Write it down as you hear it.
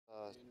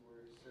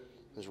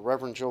is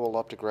Reverend Joel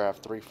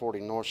Uptagrafft,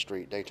 340 North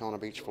Street, Daytona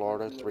Beach,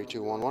 Florida,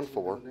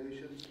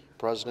 32114,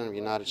 President of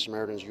United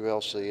Samaritans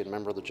ULC and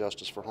member of the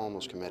Justice for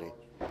Homeless Committee.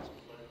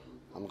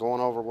 I'm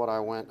going over what I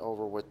went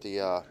over with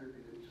the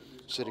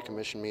City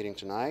Commission meeting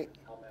tonight,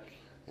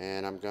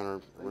 and I'm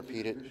going to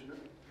repeat it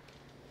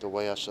the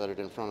way I said it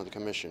in front of the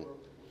Commission.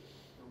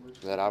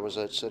 That I was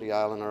at City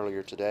Island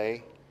earlier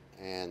today,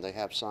 and they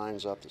have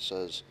signs up that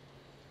says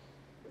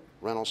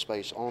rental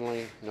space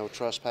only, no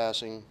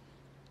trespassing,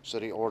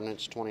 City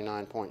Ordinance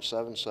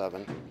 29.77,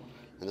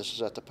 and this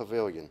is at the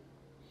Pavilion.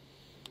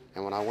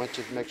 And when I went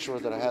to make sure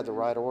that I had the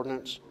right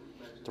ordinance,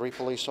 3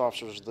 police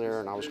officers were there,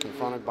 and I was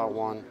confronted by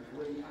one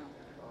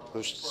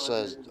who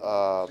says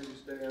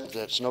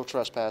that's no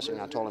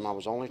trespassing. I told him I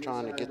was only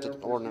trying to get the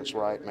ordinance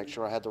right, make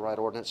sure I had the right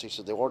ordinance. He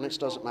said the ordinance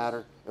doesn't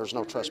matter, there's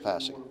no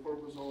trespassing.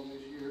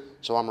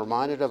 So I'm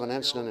reminded of an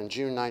incident in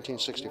June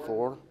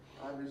 1964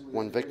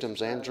 when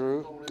victims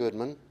Andrew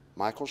Goodman,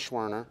 Michael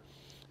Schwerner,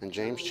 and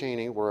James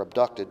Cheney were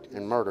abducted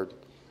and murdered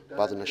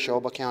by the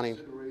Neshoba County,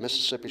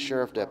 Mississippi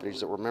Sheriff deputies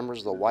that were members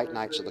of the White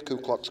Knights of the Ku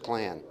Klux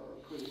Klan.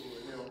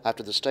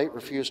 After the state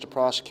refused to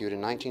prosecute in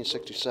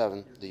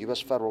 1967, the U.S.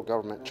 federal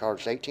government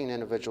charged 18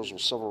 individuals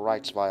with civil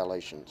rights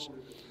violations.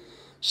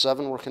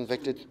 7 were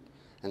convicted,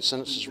 and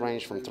sentences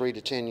ranged from 3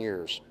 to 10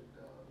 years.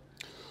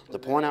 The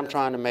point I'm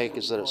trying to make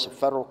is that it's a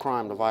federal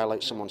crime to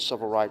violate someone's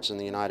civil rights in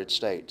the United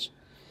States.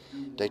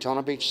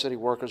 Daytona Beach city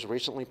workers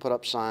recently put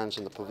up signs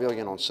in the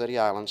Pavilion on City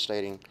Island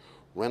stating,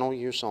 rental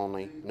use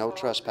only, no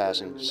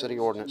trespassing, City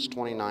Ordinance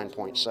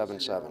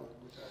 29.77.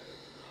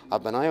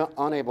 I've been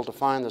unable to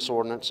find this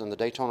ordinance in the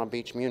Daytona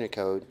Beach Muni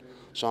Code,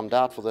 so I'm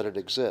doubtful that it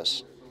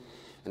exists.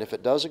 And if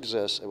it does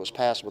exist, it was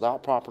passed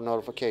without proper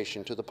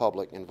notification to the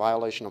public in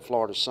violation of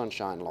Florida's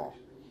Sunshine Law.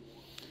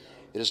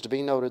 It is to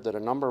be noted that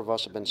a number of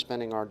us have been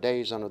spending our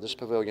days under this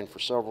pavilion for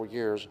several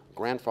years,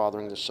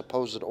 grandfathering this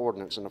supposed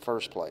ordinance in the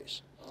first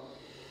place.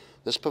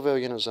 This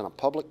pavilion is in a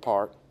public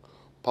park.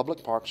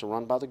 Public parks are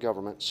run by the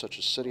government, such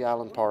as City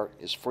Island Park,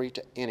 is free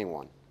to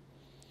anyone.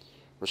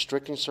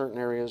 Restricting certain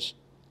areas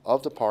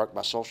of the park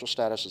by social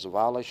status is a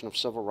violation of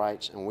civil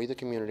rights, and we, the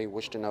community,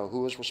 wish to know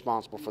who is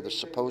responsible for this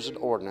supposed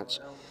ordinance,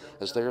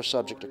 as they are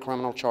subject to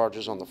criminal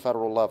charges on the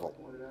federal level.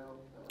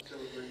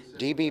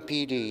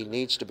 DBPD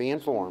needs to be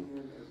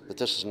informed that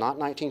this is not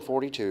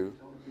 1942,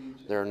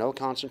 there are no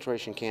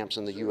concentration camps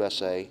in the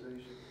USA,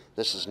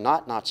 this is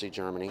not Nazi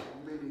Germany,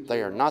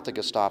 they are not the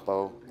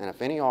Gestapo, and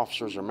if any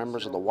officers are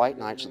members of the White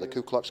Knights of the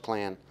Ku Klux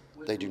Klan,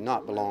 they do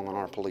not belong on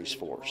our police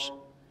force.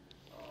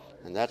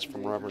 And that's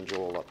from Reverend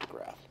Joel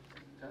Uptagrafft.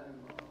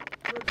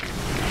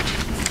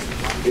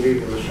 Good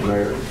evening, Mr.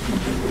 Mayor,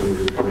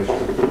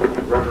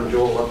 Commissioner. Reverend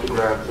Joel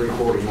Uptagrafft,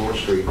 340 North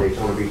Street,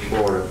 Daytona Beach,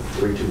 Florida,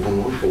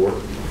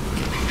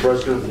 32114.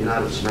 President of the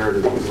United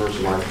Samaritans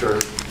Universal Life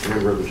Church,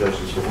 member of the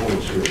Justice for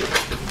Homeless Committee.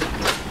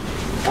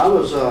 I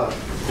was at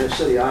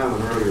City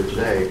Island earlier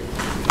today,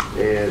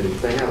 and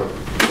they have a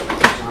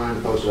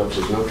sign posted up that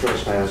says no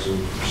trespassing,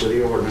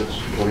 City Ordinance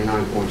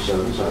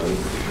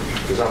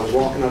 29.77. As I was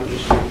walking up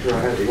just to make sure I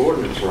had the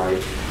ordinance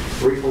right,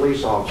 3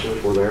 police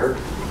officers were there.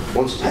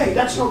 One said, hey,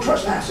 that's no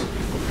trespassing.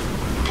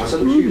 I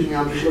said, excuse me,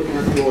 I'm just looking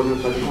at the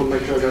ordinance. I just want to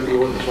make sure I got the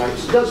ordinance right.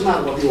 It doesn't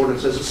matter what the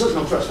ordinance says. It says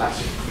no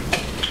trespassing.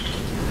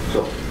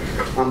 So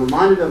I'm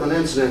reminded of an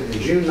incident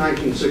in June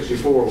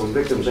 1964 when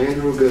victims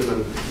Andrew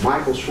Goodman,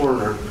 Michael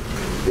Schwerner,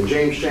 and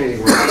James Cheney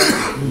were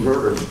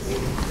murdered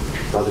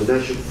by the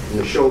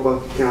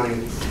Neshoba County,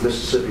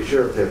 Mississippi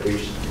Sheriff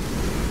deputies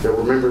that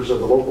were members of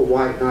the local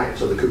White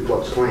Knights of the Ku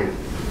Klux Klan.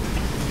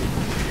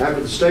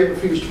 After the state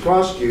refused to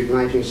prosecute in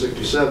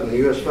 1967, the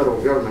U.S.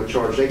 federal government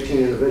charged 18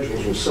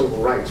 individuals with civil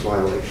rights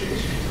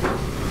violations.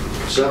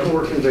 7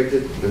 were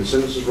convicted, and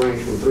sentences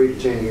ranged from 3 to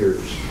 10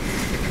 years.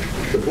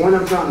 The point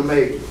I'm trying to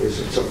make is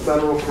it's a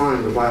federal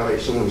crime to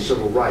violate someone's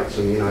civil rights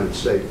in the United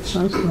States.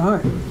 That's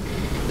right.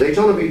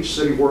 Daytona Beach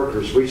city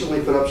workers recently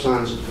put up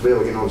signs at the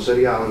Pavilion on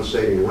City Island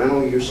stating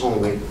rental use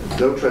only,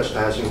 no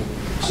trespassing,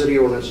 City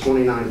Ordinance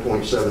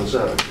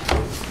 29.77.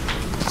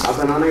 I've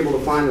been unable to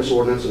find this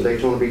ordinance in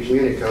Daytona Beach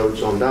Muni Code,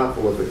 so I'm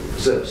doubtful if it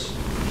exists.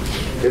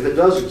 If it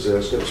does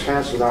exist, it was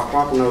passed without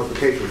proper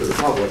notification to the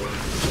public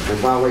in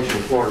violation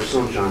of Florida's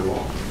Sunshine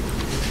Law.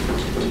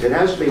 It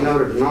has to be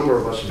noted a number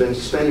of us have been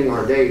spending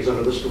our days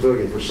under this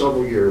pavilion for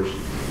several years,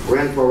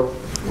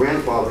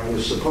 grandfathering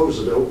this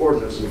supposed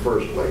ordinance in the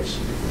first place.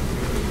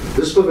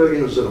 This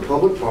pavilion is in a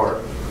public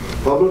park.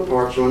 Public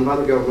parks run by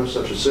the government,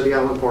 such as City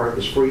Island Park,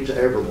 is free to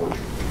everyone.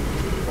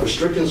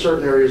 Restricting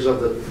certain areas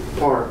of the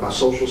park by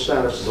social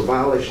status is a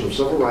violation of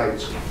civil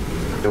rights,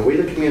 and we,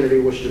 the community,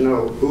 wish to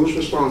know who is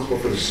responsible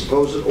for the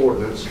supposed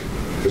ordinance,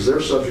 as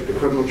they're subject to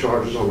criminal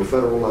charges on the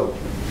federal level.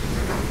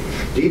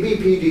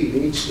 DBPD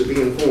needs to be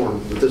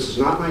informed that this is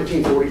not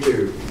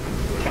 1942.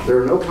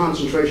 There are no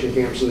concentration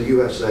camps in the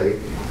USA.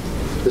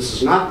 This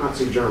is not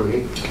Nazi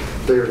Germany.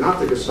 They are not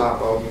the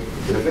Gestapo.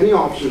 And if any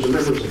officers are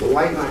members of the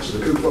White Knights of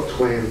the Ku Klux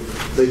Klan,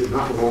 they do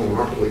not belong on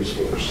our police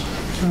force.